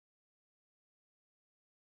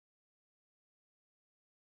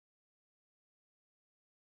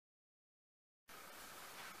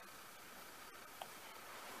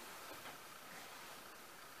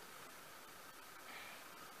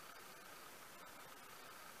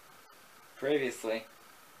Previously,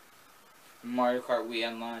 Mario Kart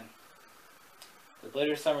Wii Online. The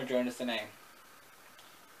Blitter Summer joined us in a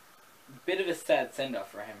bit of a sad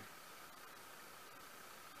send-off for him.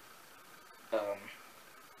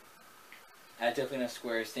 At Definitely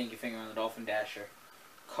Square, Stinky Finger on the Dolphin Dasher,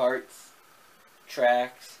 karts,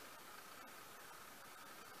 tracks,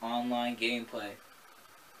 online gameplay.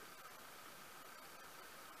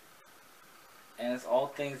 And it's all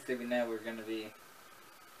things that we know we're going to be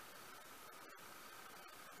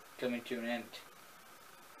coming to an end.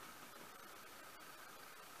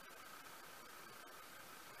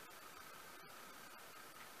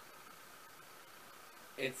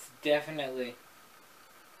 It's definitely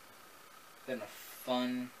been a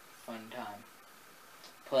fun time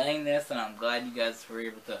playing this, and I'm glad you guys were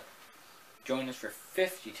able to join us for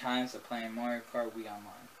 50 times of playing Mario Kart Wii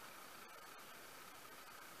Online.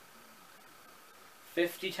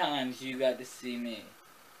 50 times you got to see me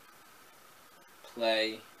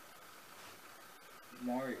play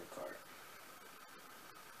Mario Kart.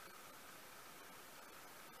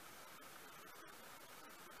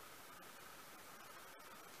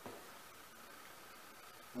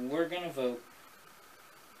 We're gonna vote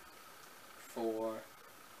for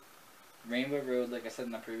Rainbow Road, like I said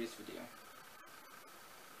in the previous video.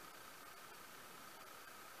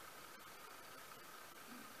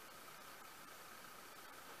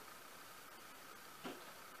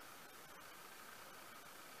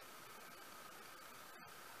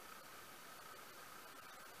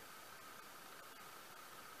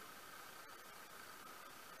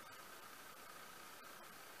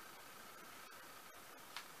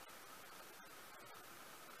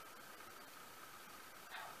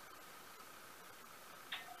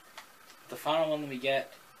 The final one that we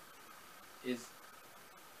get is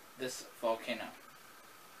this volcano.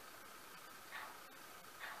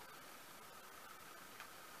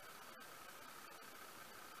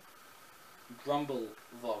 Grumble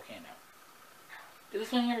Volcano. Did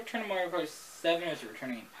this one here return to Mario Kart 7 or is it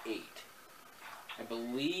returning 8? I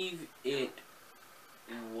believe it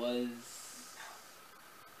was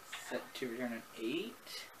set to return in 8.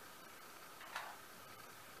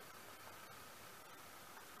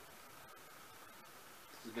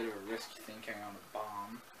 This is a bit of a risky thing carrying on a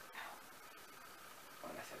bomb.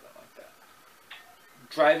 Why did I say that like that?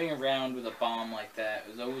 Driving around with a bomb like that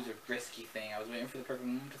was always a risky thing. I was waiting for the perfect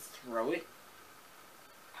moment to throw it.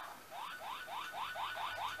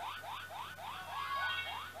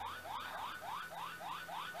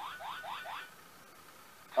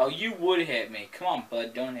 Oh, you would hit me. Come on,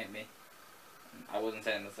 bud, don't hit me. I wasn't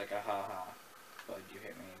saying this like a ha-ha. Bud, you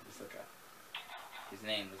hit me. It was like a... His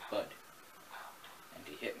name was Bud. And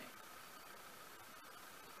he hit me.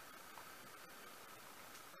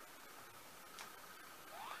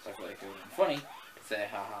 So I feel like it would have been funny to say,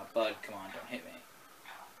 haha, Bud, come on, don't hit me.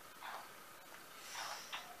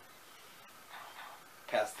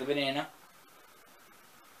 Pass the banana.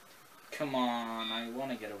 Come on, I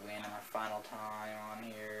want to get a win on my final time on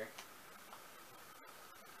here.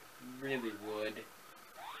 Really would.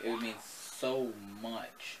 It would mean so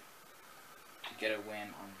much to get a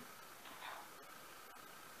win on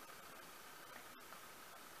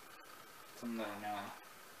something that I know.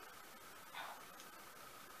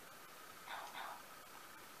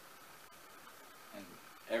 And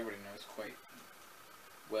everybody knows quite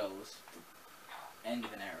well this is the end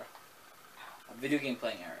of an era. A video game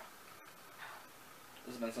playing era.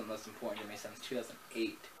 This has been something that's important to me since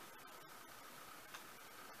 2008.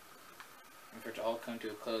 And for it to all come to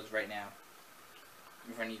a close right now,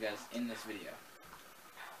 in front of you guys in this video,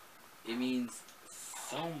 it means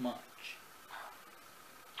so much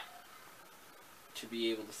to be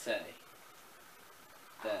able to say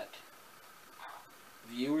that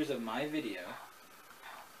viewers of my video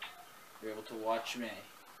were able to watch me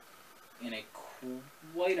in a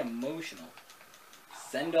quite emotional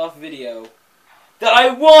send-off video that I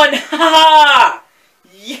won! Ha!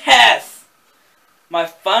 Yes! My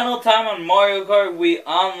final time on Mario Kart Wii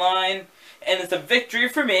Online, and it's a victory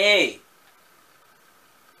for me!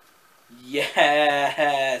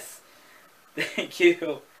 Yes! Thank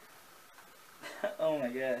you! Oh my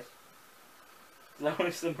gosh. It's the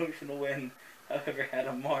most emotional win I've ever had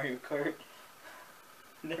on Mario Kart.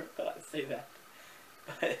 Never thought I'd say that.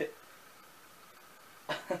 But...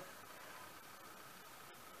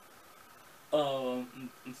 oh,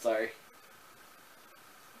 I'm sorry.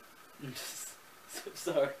 I'm just so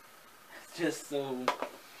sorry. It's just so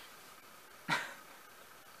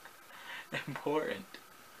important.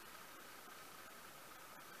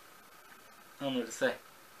 I don't know what to say.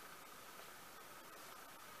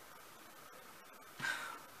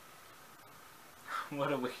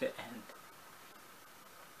 What a way to end.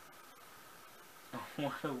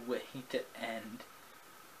 What a way to end.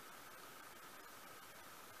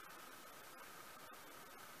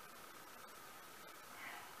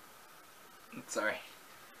 Sorry.